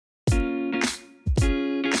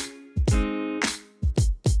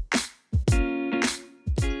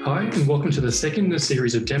Hi, and welcome to the second in a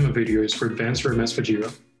series of demo videos for advanced roadmaps for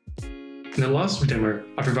Jira. In the last demo,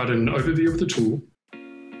 I provided an overview of the tool,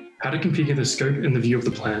 how to configure the scope and the view of the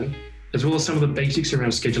plan, as well as some of the basics around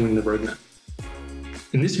scheduling the roadmap.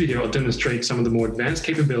 In this video, I'll demonstrate some of the more advanced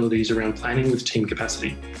capabilities around planning with team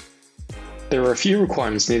capacity. There are a few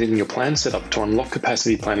requirements needed in your plan setup to unlock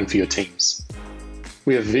capacity planning for your teams.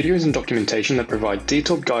 We have videos and documentation that provide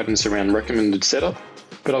detailed guidance around recommended setup,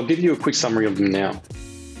 but I'll give you a quick summary of them now.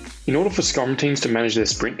 In order for Scrum teams to manage their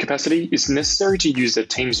sprint capacity, it's necessary to use their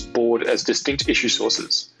team's board as distinct issue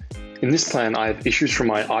sources. In this plan, I have issues from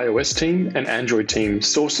my iOS team and Android team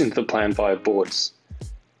sourced into the plan via boards.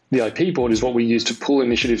 The IP board is what we use to pull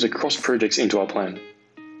initiatives across projects into our plan.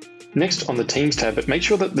 Next, on the Teams tab, make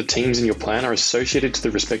sure that the teams in your plan are associated to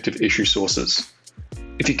the respective issue sources.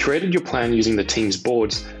 If you created your plan using the Teams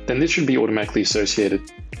boards, then this should be automatically associated.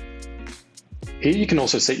 Here you can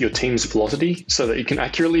also set your team's velocity so that you can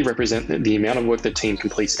accurately represent the amount of work the team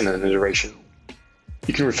completes in an iteration.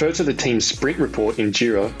 You can refer to the team's sprint report in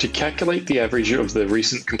Jira to calculate the average of the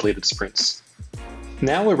recent completed sprints.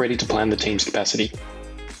 Now we're ready to plan the team's capacity.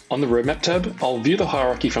 On the Roadmap tab, I'll view the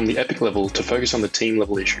hierarchy from the epic level to focus on the team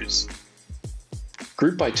level issues.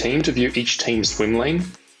 Group by team to view each team's swim lane.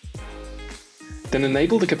 Then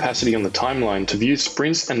enable the capacity on the timeline to view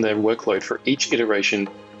sprints and their workload for each iteration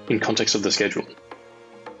in context of the schedule.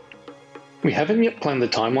 We haven't yet planned the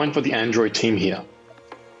timeline for the Android team here.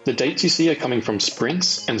 The dates you see are coming from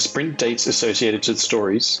sprints and sprint dates associated to the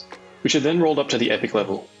stories, which are then rolled up to the epic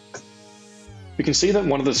level. We can see that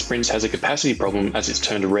one of the sprints has a capacity problem as it's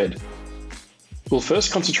turned red. We'll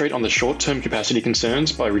first concentrate on the short-term capacity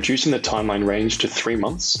concerns by reducing the timeline range to 3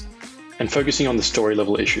 months and focusing on the story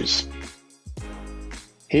level issues.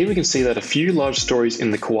 Here we can see that a few large stories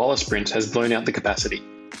in the koala sprint has blown out the capacity.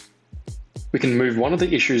 We can move one of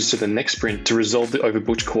the issues to the next sprint to resolve the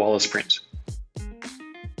overbooked koala sprint.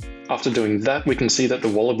 After doing that, we can see that the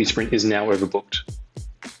wallaby sprint is now overbooked.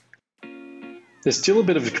 There's still a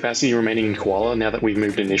bit of capacity remaining in koala now that we've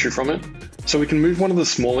moved an issue from it, so we can move one of the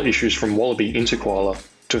smaller issues from wallaby into koala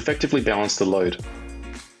to effectively balance the load.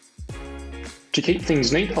 To keep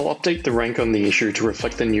things neat, I'll update the rank on the issue to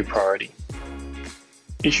reflect the new priority.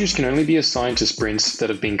 Issues can only be assigned to sprints that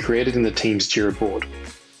have been created in the team's Jira board.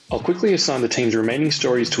 I'll quickly assign the team's remaining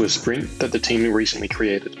stories to a sprint that the team recently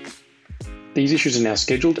created. These issues are now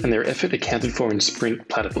scheduled and their effort accounted for in Sprint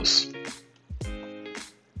Platypus.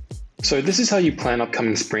 So this is how you plan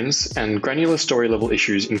upcoming sprints and granular story level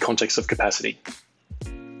issues in context of capacity.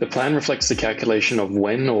 The plan reflects the calculation of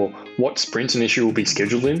when or what sprint an issue will be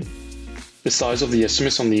scheduled in, the size of the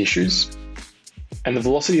estimates on the issues, and the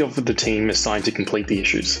velocity of the team assigned to complete the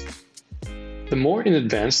issues. The more in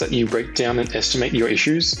advance that you break down and estimate your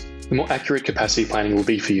issues, the more accurate capacity planning will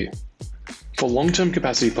be for you. For long-term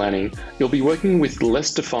capacity planning, you'll be working with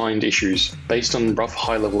less defined issues based on rough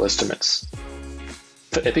high-level estimates.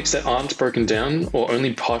 For epics that aren't broken down or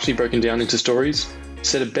only partially broken down into stories,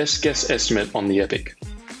 set a best guess estimate on the epic.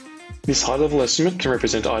 This high-level estimate can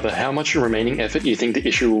represent either how much remaining effort you think the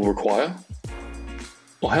issue will require,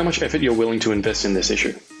 or how much effort you're willing to invest in this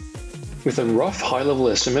issue. With a rough high-level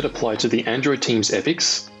estimate applied to the Android team's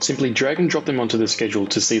epics, simply drag and drop them onto the schedule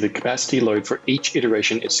to see the capacity load for each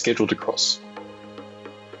iteration it's scheduled across.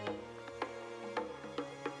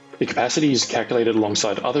 The capacity is calculated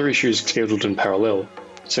alongside other issues scheduled in parallel,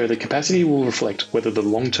 so the capacity will reflect whether the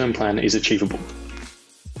long-term plan is achievable.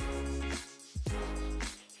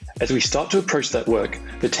 As we start to approach that work,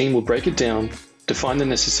 the team will break it down, define the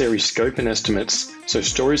necessary scope and estimates so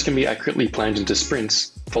stories can be accurately planned into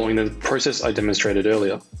sprints, following the process I demonstrated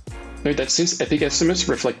earlier. Note that since epic estimates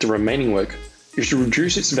reflect the remaining work, you should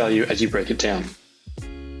reduce its value as you break it down.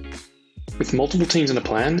 With multiple teams in a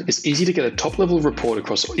plan, it's easy to get a top-level report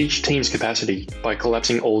across each team's capacity by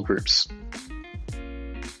collapsing all groups.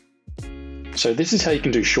 So this is how you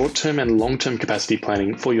can do short-term and long-term capacity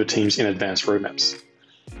planning for your teams in advanced roadmaps.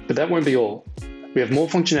 But that won't be all. We have more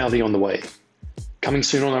functionality on the way. Coming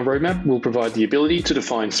soon on our roadmap, we'll provide the ability to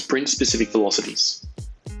define sprint-specific velocities.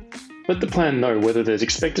 Let the plan know whether there's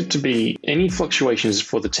expected to be any fluctuations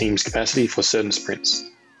for the team's capacity for certain sprints,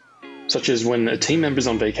 such as when a team member's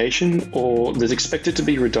on vacation or there's expected to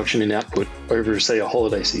be a reduction in output over, say, a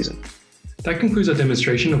holiday season. That concludes our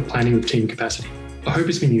demonstration of planning with team capacity. I hope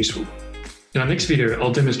it's been useful. In our next video,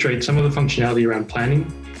 I'll demonstrate some of the functionality around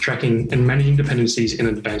planning, tracking, and managing dependencies in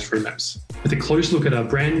advanced roadmaps, with a close look at our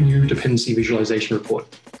brand new dependency visualization report.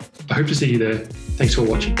 I hope to see you there. Thanks for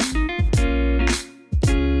watching.